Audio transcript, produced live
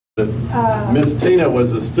Miss Tina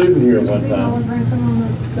was a student here one time,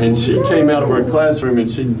 and she came out of her classroom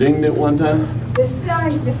and she dinged it one time.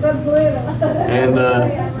 And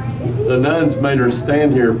the nuns made her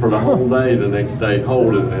stand here for the whole day the next day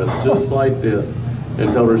holding this, just like this,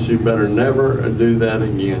 and told her she better never do that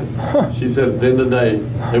again. She said at the end of the day,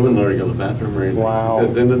 they wouldn't let her go to the bathroom or anything. Wow. She said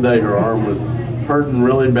at the end of the day her arm was hurting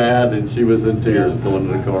really bad and she was in tears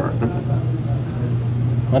going to the car.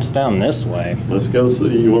 What's down this way? Let's go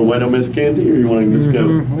see. You want to wait on Miss Candy or you want to just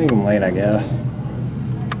go? We can wait, I guess.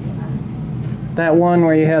 That one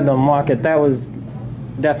where you had them walk it, that was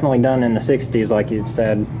definitely done in the 60s, like you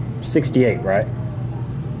said. 68, right?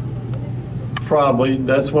 Probably.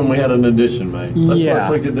 That's when we had an addition made. Let's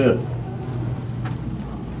look at this.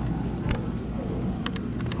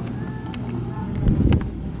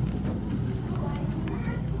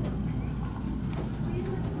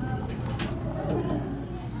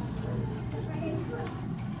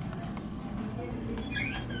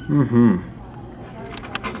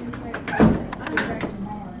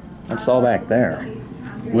 What's all back there?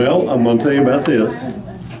 Well, I'm going to tell you about this.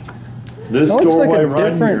 This It looks doorway like a right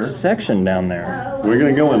different here, section down there. we're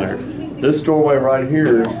going to go in there. This doorway right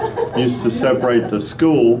here used to separate the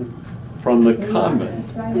school from the convent.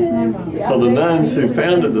 So the nuns who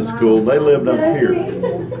founded the school, they lived up here.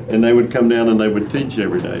 And they would come down and they would teach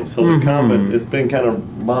every day. So the convent, it's been kind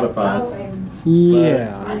of modified.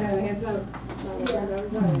 Yeah.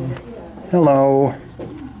 Hello.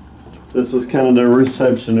 This was kind of the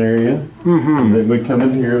reception area. They would come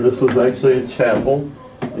in here. This was actually a chapel,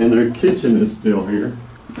 and their kitchen is still here.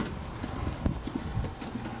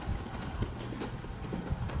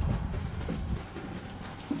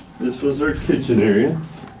 This was their kitchen area.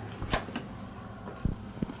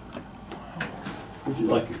 Would you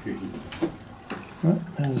like a cookie?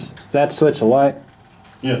 Is that switch a light?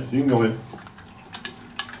 Yes, you can go in.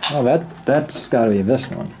 Oh, that's got to be this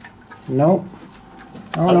one. Nope.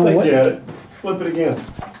 I I don't know think what. you had it. Flip it again.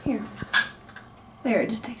 Here. There, it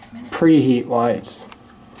just takes a minute. Preheat lights.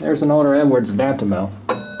 There's an older Edwards adaptable.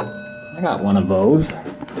 I got one of those.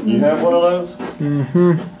 You have one of those?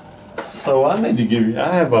 So I need to give you, I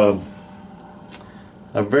have a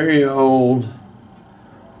very old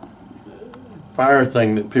fire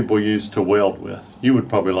thing that people used to weld with. You would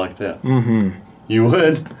probably like that. You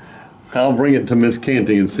would? I'll bring it to Miss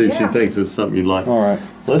Canty and see if she thinks it's something you'd like. All right.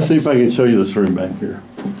 Let's see if I can show you this room back here.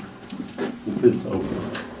 If it's open.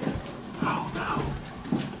 Oh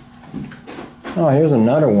no. Oh, here's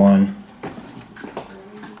another one.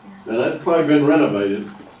 Now that's probably been renovated.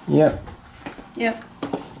 Yep. Yep.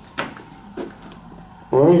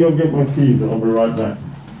 Well, let me go get my keys. I'll be right back.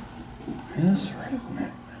 Yes, right.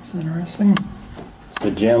 That's interesting. It's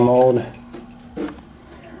the gym mold.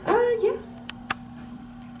 Yeah.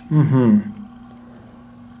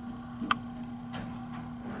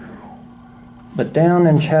 But down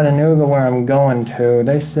in Chattanooga where I'm going to,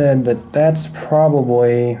 they said that that's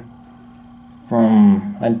probably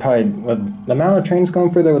from, with the amount of trains going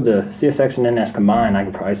through there with the CSX and NS combined, I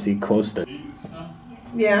could probably see close to.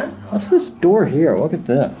 Yeah. What's this door here? Look at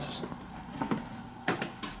this.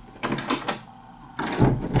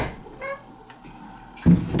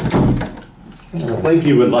 I think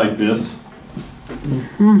you would like this.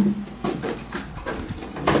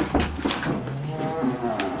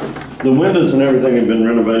 The windows and everything have been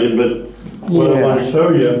renovated, but what I want to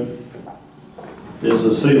show you is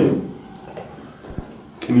the ceiling.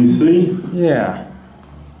 Can you see? Yeah.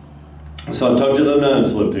 So I told you the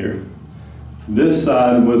nuns lived here. This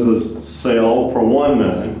side was a cell for one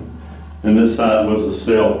nun, and this side was a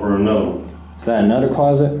cell for another one. Is that another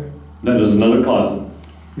closet? That is another closet.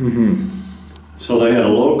 So they had a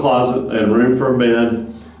little closet, they had room for a bed,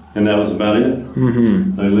 and that was about it.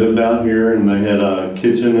 They lived out here, and they had a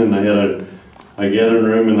kitchen, and they had a gathering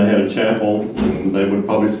room, and they had a chapel, and they would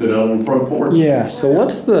probably sit out on the front porch. Yeah, so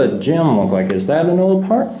what's the gym look like? Is that an old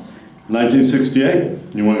part?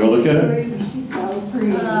 1968. You want to go look at it? She's so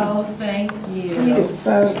pretty. Oh, thank you. You're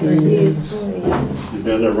so pretty. She's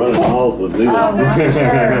down there running halls with me. Oh, I'm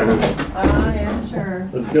sure. I am sure.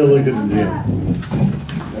 Let's go look at the gym.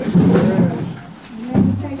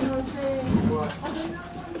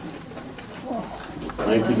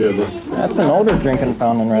 Thank you, Deborah. That's an older drinking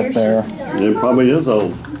fountain right there. It probably is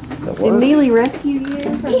old. Does that Did work? Neely rescue you?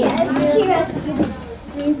 Yes, she rescued me.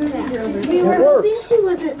 We were hoping she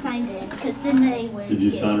wasn't signed in, because then they would. Did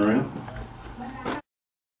you sign around?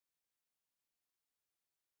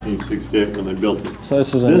 1968 when they built it. So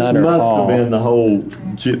this is This another must hall. have been the whole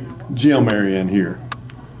gym area in here.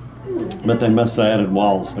 But they must have added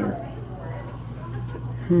walls there.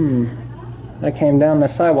 I came down the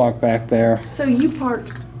sidewalk back there. So you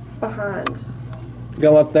parked behind?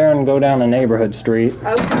 Go up there and go down a neighborhood street.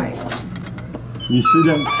 Okay. You see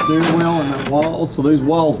that stairwell and that wall? So these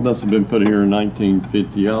walls must have been put here in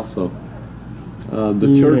 1950 also.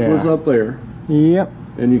 The church was up there. Yep.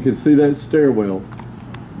 And you can see that stairwell.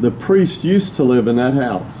 The priest used to live in that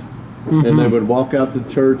house. And they would walk out to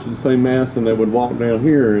church and say mass, and they would walk down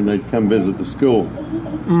here and they'd come visit the school.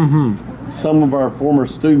 Some of our former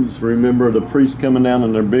students remember the priests coming down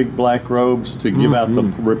in their big black robes to give out the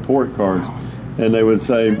report cards. And they would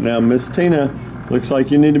say, now Miss Tina, looks like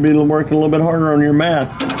you need to be working a little bit harder on your math.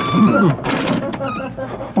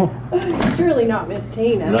 Surely not Miss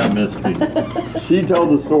Tina. Not Miss Tina. She told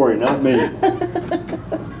the story, not me.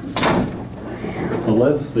 So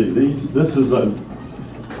let's see, this is a,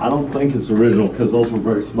 I don't think it's original because those were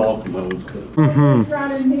very small commodes. This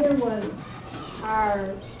right in here was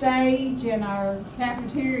our stage and our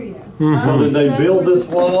cafeteria. So did they build this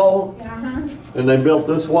wall? Uh-huh. And they built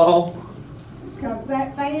this wall? Because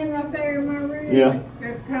that fan right there in my room, Yeah.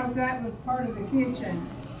 that's because that was part of the kitchen.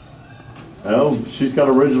 Oh, she's got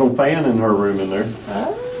original fan in her room in there.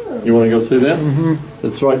 Oh. You want to go see that?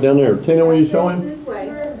 It's right down there. Tina, will you show him? This way.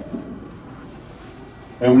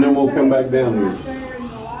 And then we'll come back down here. Right there in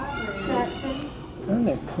the library. Where did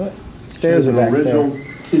they put? There's Stairs are an back original there.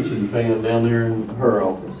 kitchen fan down there in her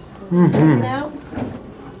office. You know?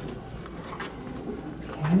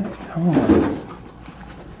 Come on.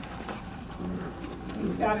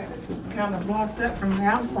 He's got it kind of blocked up from the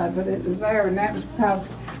outside, but it was there, and that was because,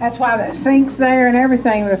 that's why that sink's there and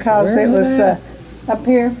everything, because Where it is was it up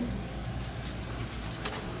here.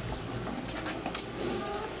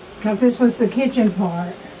 Because this was the kitchen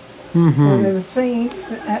part. So there was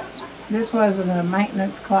sinks. This wasn't a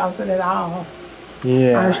maintenance closet at all. Our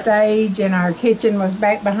Yeah. stage and our kitchen was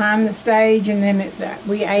back behind the stage, and then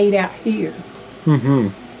we ate out here.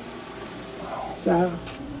 So,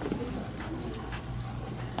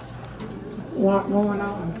 a lot going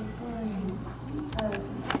on.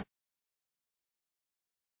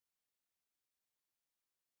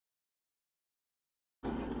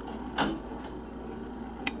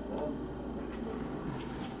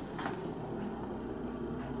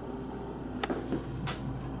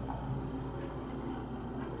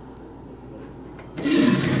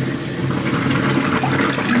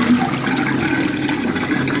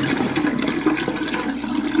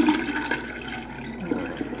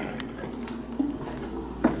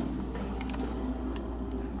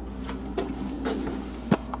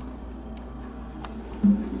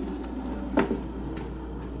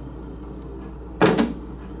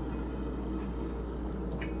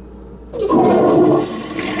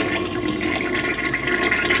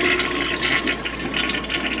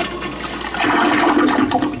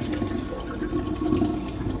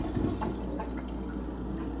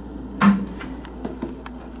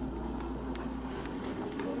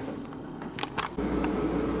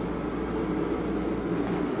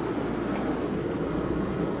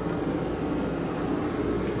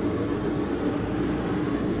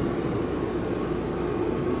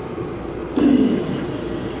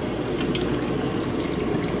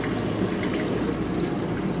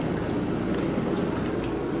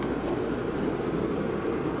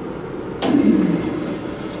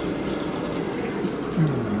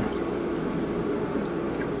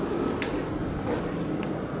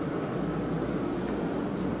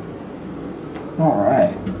 All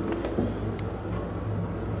right.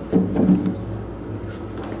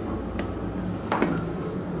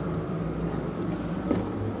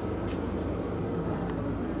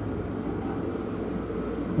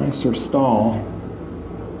 Nicer stall.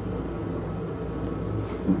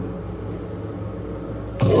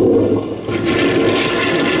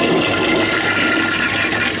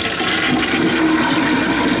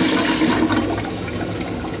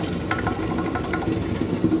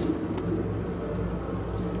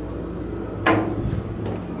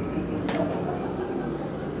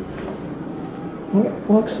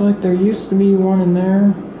 Looks like there used to be one in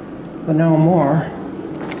there, but no more.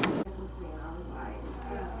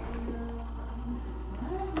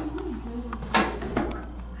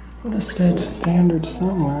 Would have stayed standard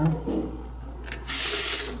somewhere.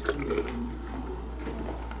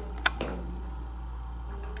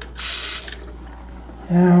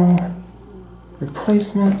 Now,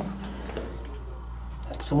 replacement,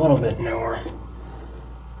 that's a little bit newer.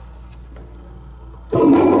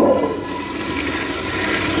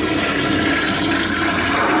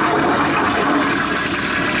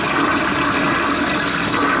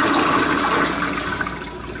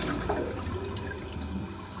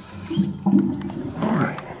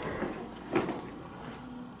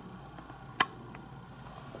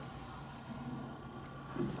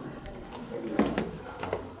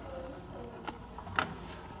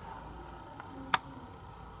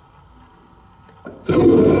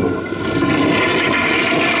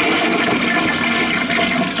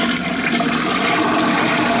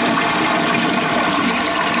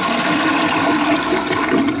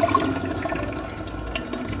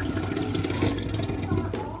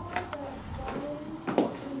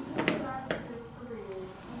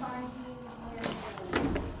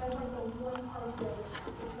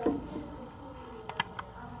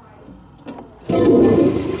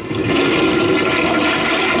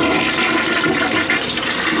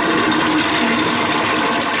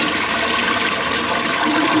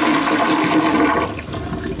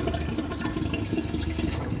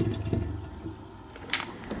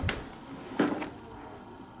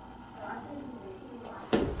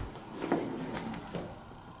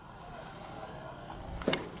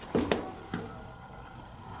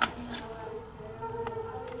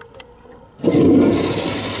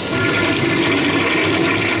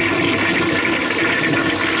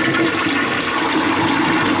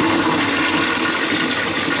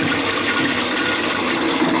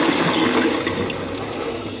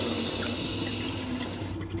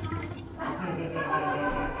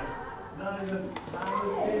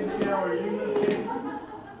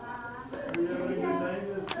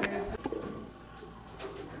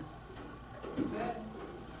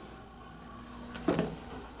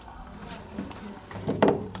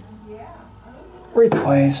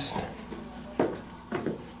 Replaced.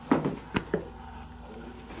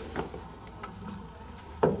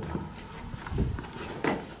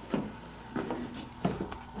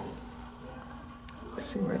 Let's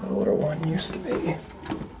see where the older one used to be.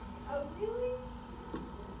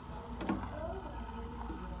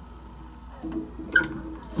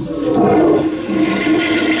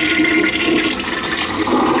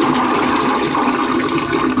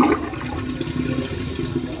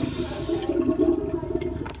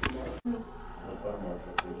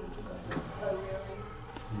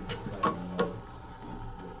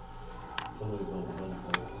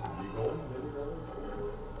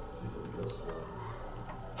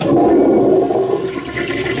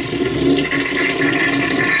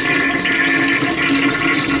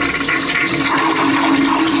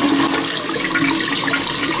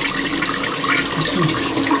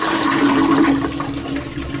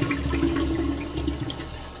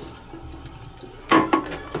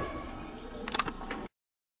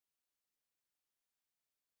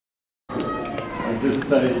 At this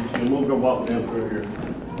stage, and we'll go walk down through here,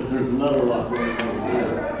 but there's another lock right over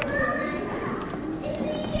here.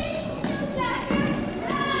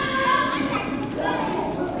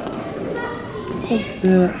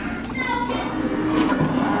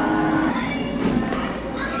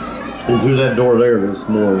 And through that door there, there's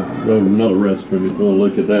more, another restroom. If you want to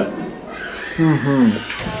look at that.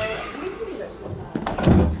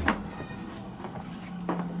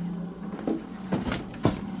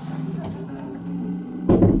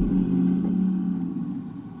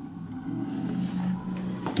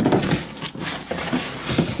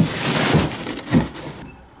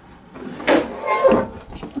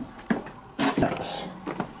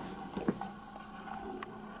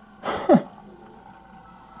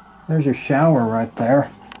 There's your shower right there.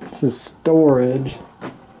 This is storage.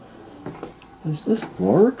 Does this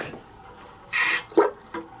work?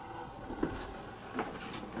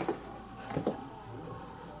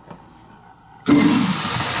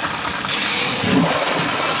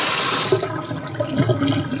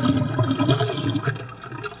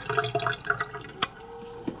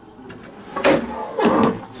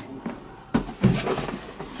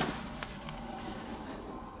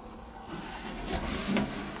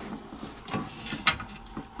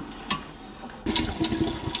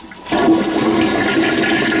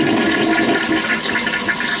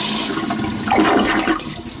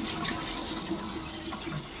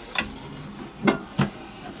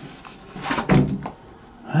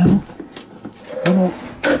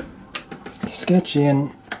 Sketchy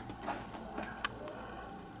and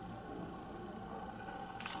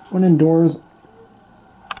wooden doors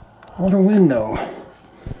on a window.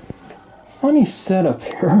 Funny setup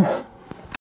here.